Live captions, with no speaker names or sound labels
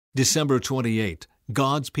December 28,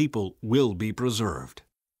 God's people will be preserved.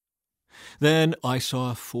 Then I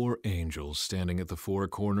saw 4 angels standing at the 4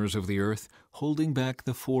 corners of the earth, holding back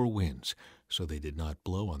the 4 winds, so they did not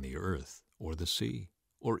blow on the earth or the sea,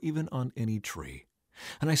 or even on any tree.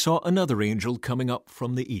 And I saw another angel coming up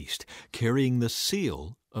from the east, carrying the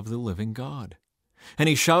seal of the living God. And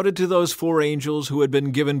he shouted to those 4 angels who had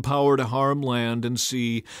been given power to harm land and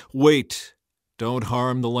sea, "Wait! Don't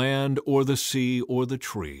harm the land or the sea or the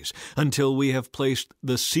trees until we have placed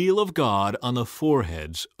the seal of God on the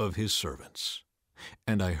foreheads of his servants."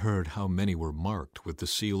 And I heard how many were marked with the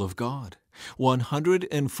seal of God.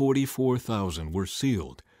 144,000 were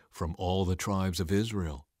sealed from all the tribes of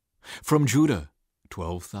Israel. From Judah,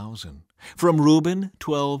 12,000. From Reuben,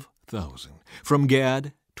 12,000. From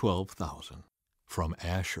Gad, 12,000. From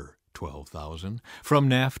Asher, 12,000. From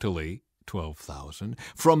Naphtali, 12,000.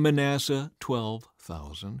 From Manasseh,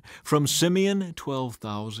 12,000. From Simeon,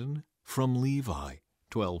 12,000. From Levi,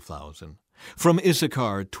 12,000. From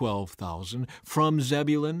Issachar, 12,000. From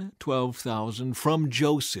Zebulun, 12,000. From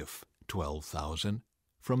Joseph, 12,000.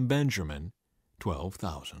 From Benjamin,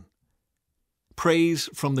 12,000. Praise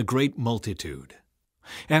from the great multitude.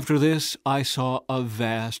 After this I saw a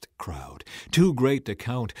vast crowd, too great to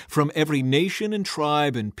count, from every nation and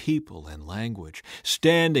tribe and people and language,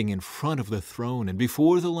 standing in front of the throne and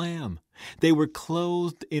before the Lamb. They were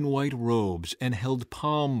clothed in white robes and held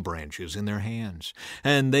palm branches in their hands.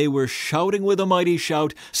 And they were shouting with a mighty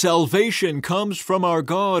shout, "Salvation comes from our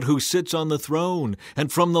God who sits on the throne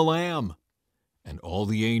and from the Lamb." And all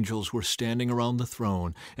the angels were standing around the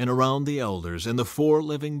throne and around the elders and the 4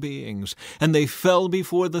 living beings, and they fell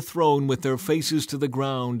before the throne with their faces to the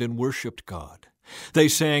ground and worshipped God. They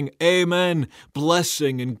sang, "Amen,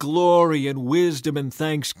 blessing and glory and wisdom and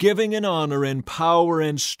thanksgiving and honor and power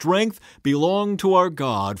and strength belong to our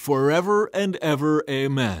God forever and ever.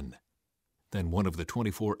 Amen." Then one of the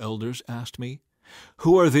 24 elders asked me,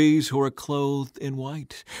 "Who are these who are clothed in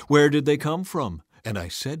white? Where did they come from?" And I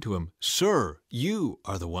said to him, "Sir, you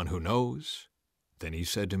are the one who knows." Then he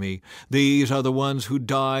said to me, "These are the ones who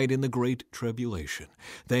died in the great tribulation.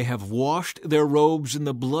 They have washed their robes in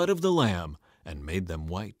the blood of the Lamb and made them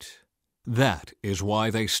white. That is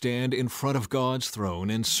why they stand in front of God's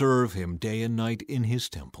throne and serve him day and night in his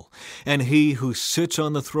temple. And he who sits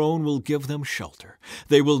on the throne will give them shelter.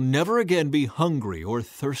 They will never again be hungry or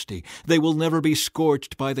thirsty. They will never be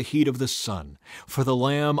scorched by the heat of the sun. For the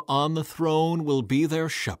Lamb on the throne will be their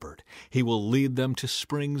shepherd. He will lead them to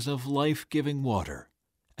springs of life-giving water.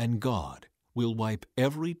 And God will wipe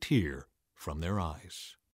every tear from their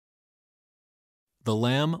eyes." The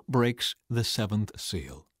Lamb breaks the 7th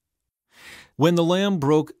seal. When the Lamb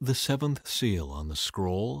broke the 7th seal on the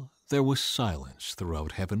scroll, there was silence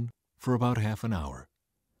throughout heaven for about half an hour.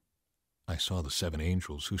 I saw the 7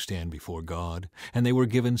 angels who stand before God, and they were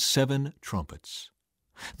given 7 trumpets.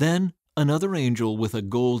 Then another angel with a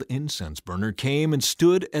gold incense burner came and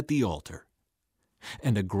stood at the altar.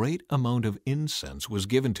 And a great amount of incense was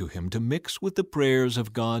given to him to mix with the prayers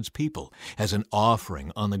of God's people as an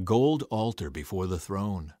offering on the gold altar before the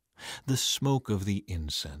throne. The smoke of the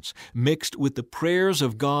incense, mixed with the prayers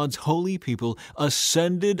of God's holy people,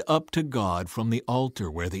 ascended up to God from the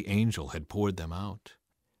altar where the angel had poured them out.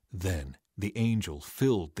 Then the angel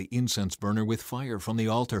filled the incense burner with fire from the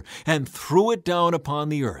altar and threw it down upon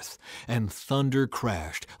the earth, and thunder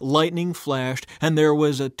crashed, lightning flashed, and there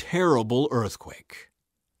was a terrible earthquake.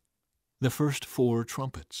 The first 4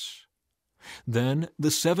 trumpets. Then the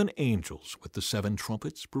 7 angels with the 7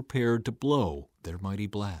 trumpets prepared to blow their mighty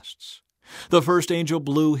blasts. The first angel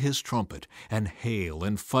blew his trumpet, and hail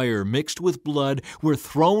and fire mixed with blood were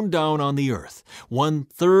thrown down on the earth.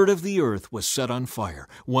 1/3 of the earth was set on fire,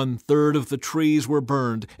 1/3 of the trees were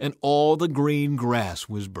burned, and all the green grass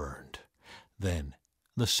was burned. Then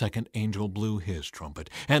the second angel blew his trumpet,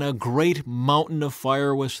 and a great mountain of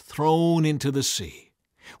fire was thrown into the sea.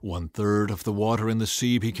 1/3 of the water in the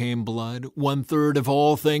sea became blood, 1/3 of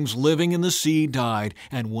all things living in the sea died,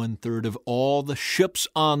 and 1/3 of all the ships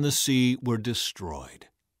on the sea were destroyed.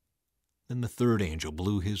 Then the third angel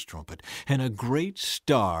blew his trumpet, and a great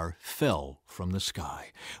star fell from the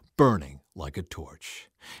sky, burning like a torch.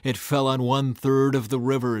 It fell on 1/3 of the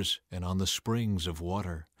rivers and on the springs of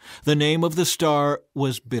water. The name of the star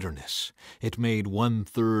was Bitterness. It made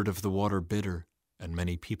 1/3 of the water bitter, and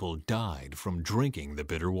many people died from drinking the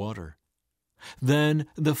bitter water. Then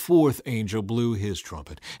the fourth angel blew his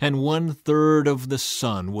trumpet, and 1/3 of the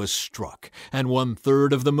sun was struck, and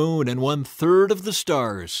 1/3 of the moon, and 1/3 of the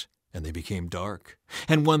stars, and they became dark.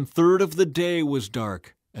 And 1/3 of the day was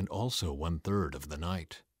dark, and also 1/3 of the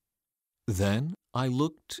night. Then I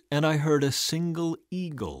looked, and I heard a single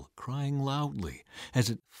eagle crying loudly as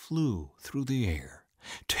it flew through the air,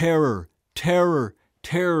 "Terror, terror,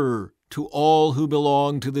 terror to all who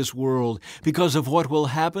belong to this world, because of what will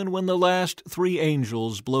happen when the last 3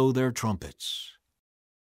 angels blow their trumpets."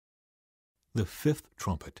 The 5th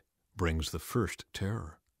trumpet brings the first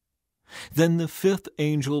terror. Then the 5th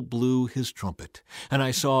angel blew his trumpet, and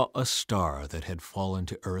I saw a star that had fallen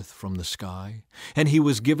to earth from the sky, and he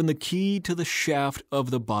was given the key to the shaft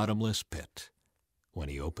of the bottomless pit. When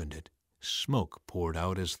he opened it, smoke poured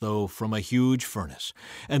out as though from a huge furnace,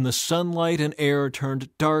 and the sunlight and air turned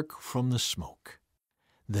dark from the smoke.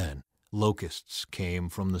 Then locusts came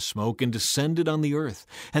from the smoke and descended on the earth,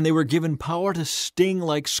 and they were given power to sting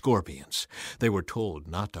like scorpions. They were told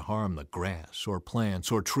not to harm the grass or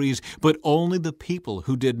plants or trees, but only the people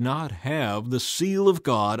who did not have the seal of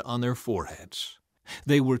God on their foreheads.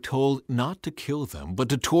 They were told not to kill them, but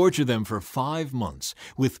to torture them for 5 months,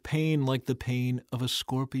 with pain like the pain of a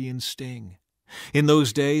scorpion sting. In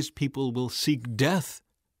those days people will seek death,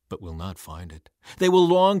 but will not find it. They will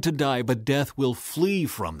long to die, but death will flee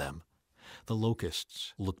from them. The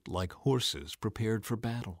locusts looked like horses prepared for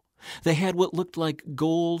battle. They had what looked like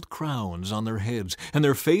gold crowns on their heads, and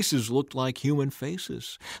their faces looked like human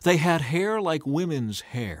faces. They had hair like women's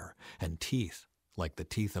hair, and teeth like the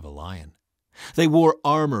teeth of a lion. They wore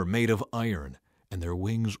armor made of iron, and their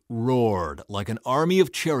wings roared like an army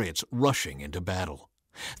of chariots rushing into battle.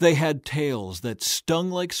 They had tails that stung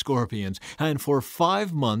like scorpions, and for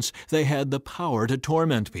 5 months they had the power to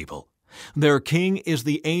torment people. Their king is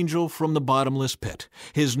the angel from the bottomless pit.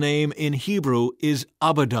 His name in Hebrew is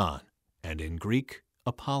Abaddon, and in Greek,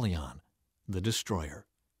 Apollyon, the destroyer.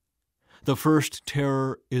 The first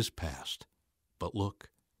terror is past, but look,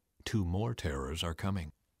 2 more terrors are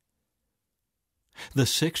coming. The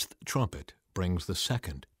 6th trumpet brings the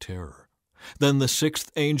 2nd terror. Then the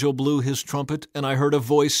 6th angel blew his trumpet, and I heard a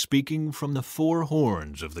voice speaking from the 4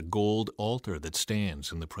 horns of the gold altar that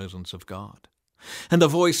stands in the presence of God. And the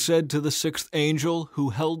voice said to the 6th angel who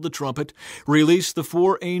held the trumpet, "Release the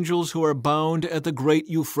 4 angels who are bound at the great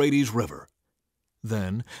Euphrates River."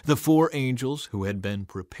 Then the 4 angels who had been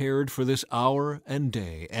prepared for this hour and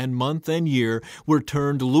day and month and year were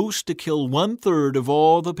turned loose to kill 1/3 of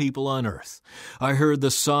all the people on earth. I heard the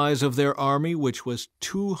size of their army, which was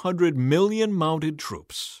 200 million mounted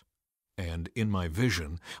troops. And in my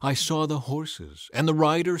vision I saw the horses and the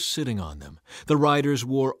riders sitting on them. The riders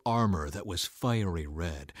wore armor that was fiery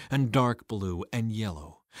red and dark blue and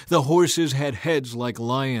yellow. The horses had heads like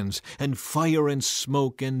lions, and fire and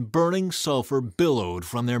smoke and burning sulfur billowed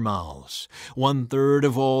from their mouths. 1/3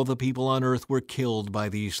 of all the people on earth were killed by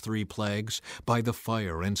these 3 plagues, by the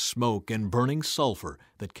fire and smoke and burning sulfur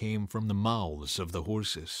that came from the mouths of the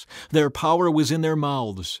horses. Their power was in their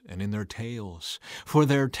mouths and in their tails, for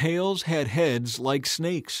their tails had heads like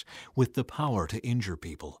snakes, with the power to injure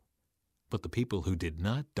people. But the people who did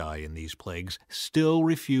not die in these plagues still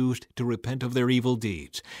refused to repent of their evil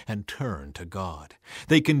deeds and turn to God.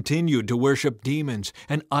 They continued to worship demons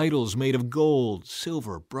and idols made of gold,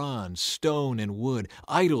 silver, bronze, stone, and wood,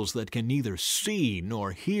 idols that can neither see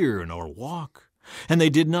nor hear nor walk. And they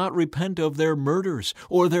did not repent of their murders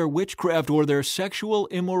or their witchcraft or their sexual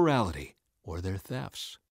immorality or their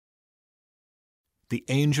thefts. The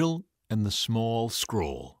angel and the small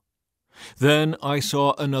scroll. Then I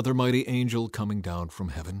saw another mighty angel coming down from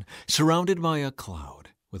heaven, surrounded by a cloud,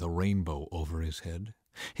 with a rainbow over his head.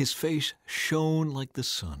 His face shone like the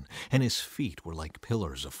sun, and his feet were like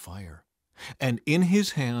pillars of fire. And in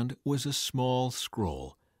his hand was a small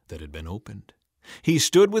scroll that had been opened. He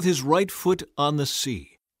stood with his right foot on the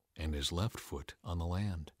sea, and his left foot on the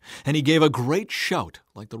land. And he gave a great shout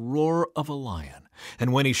like the roar of a lion.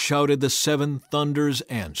 And when he shouted, the 7 thunders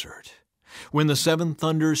answered. When the 7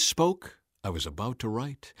 thunders spoke, I was about to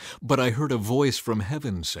write, but I heard a voice from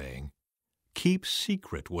heaven saying, "Keep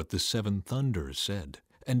secret what the 7 thunders said,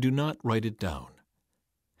 and do not write it down."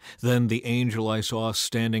 Then the angel I saw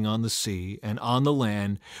standing on the sea and on the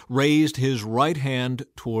land raised his right hand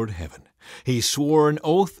toward heaven. He swore an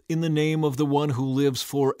oath in the name of the one who lives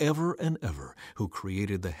forever and ever, who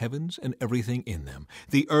created the heavens and everything in them,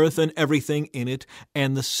 the earth and everything in it,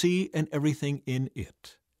 and the sea and everything in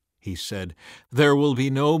it. He said, "There will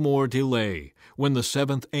be no more delay. When the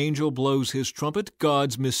 7th angel blows his trumpet,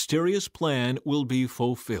 God's mysterious plan will be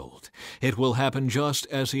fulfilled. It will happen just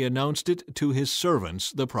as he announced it to his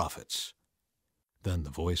servants, the prophets." Then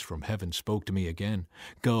the voice from heaven spoke to me again,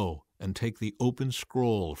 "Go and take the open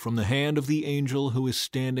scroll from the hand of the angel who is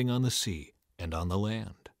standing on the sea and on the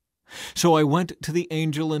land." So I went to the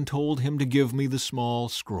angel and told him to give me the small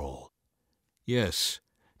scroll. Yes,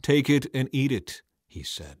 "Take it and eat it," he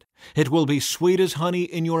said. "It will be sweet as honey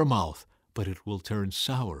in your mouth, but it will turn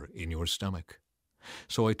sour in your stomach."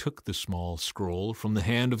 So I took the small scroll from the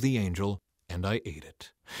hand of the angel, and I ate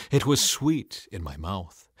it. It was sweet in my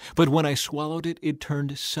mouth, but when I swallowed it, it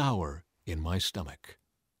turned sour in my stomach.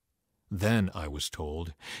 Then I was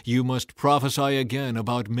told, "You must prophesy again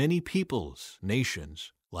about many peoples,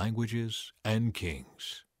 nations, languages, and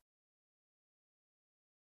kings."